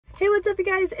Hey, what's up you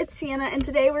guys? It's Sienna and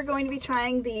today we're going to be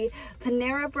trying the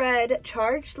Panera Bread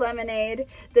Charged Lemonade.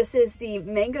 This is the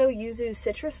mango yuzu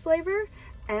citrus flavor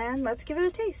and let's give it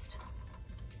a taste.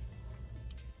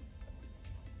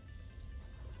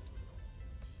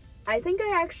 I think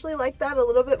I actually like that a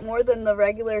little bit more than the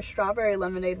regular strawberry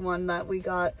lemonade one that we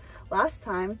got last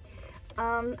time.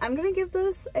 I'm gonna give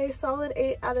this a solid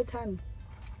 8 out of 10.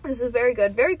 This is very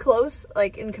good, very close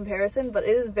like in comparison, but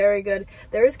it is very good.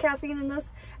 There is caffeine in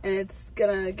this and it's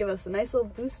gonna give us a nice little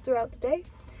boost throughout the day.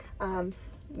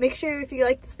 Make sure if you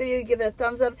like this video, give it a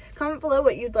thumbs up, comment below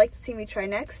what you'd like to see me try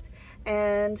next,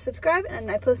 and subscribe,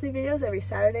 and I post new videos every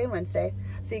Saturday and Wednesday.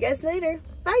 See you guys later.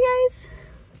 Bye guys!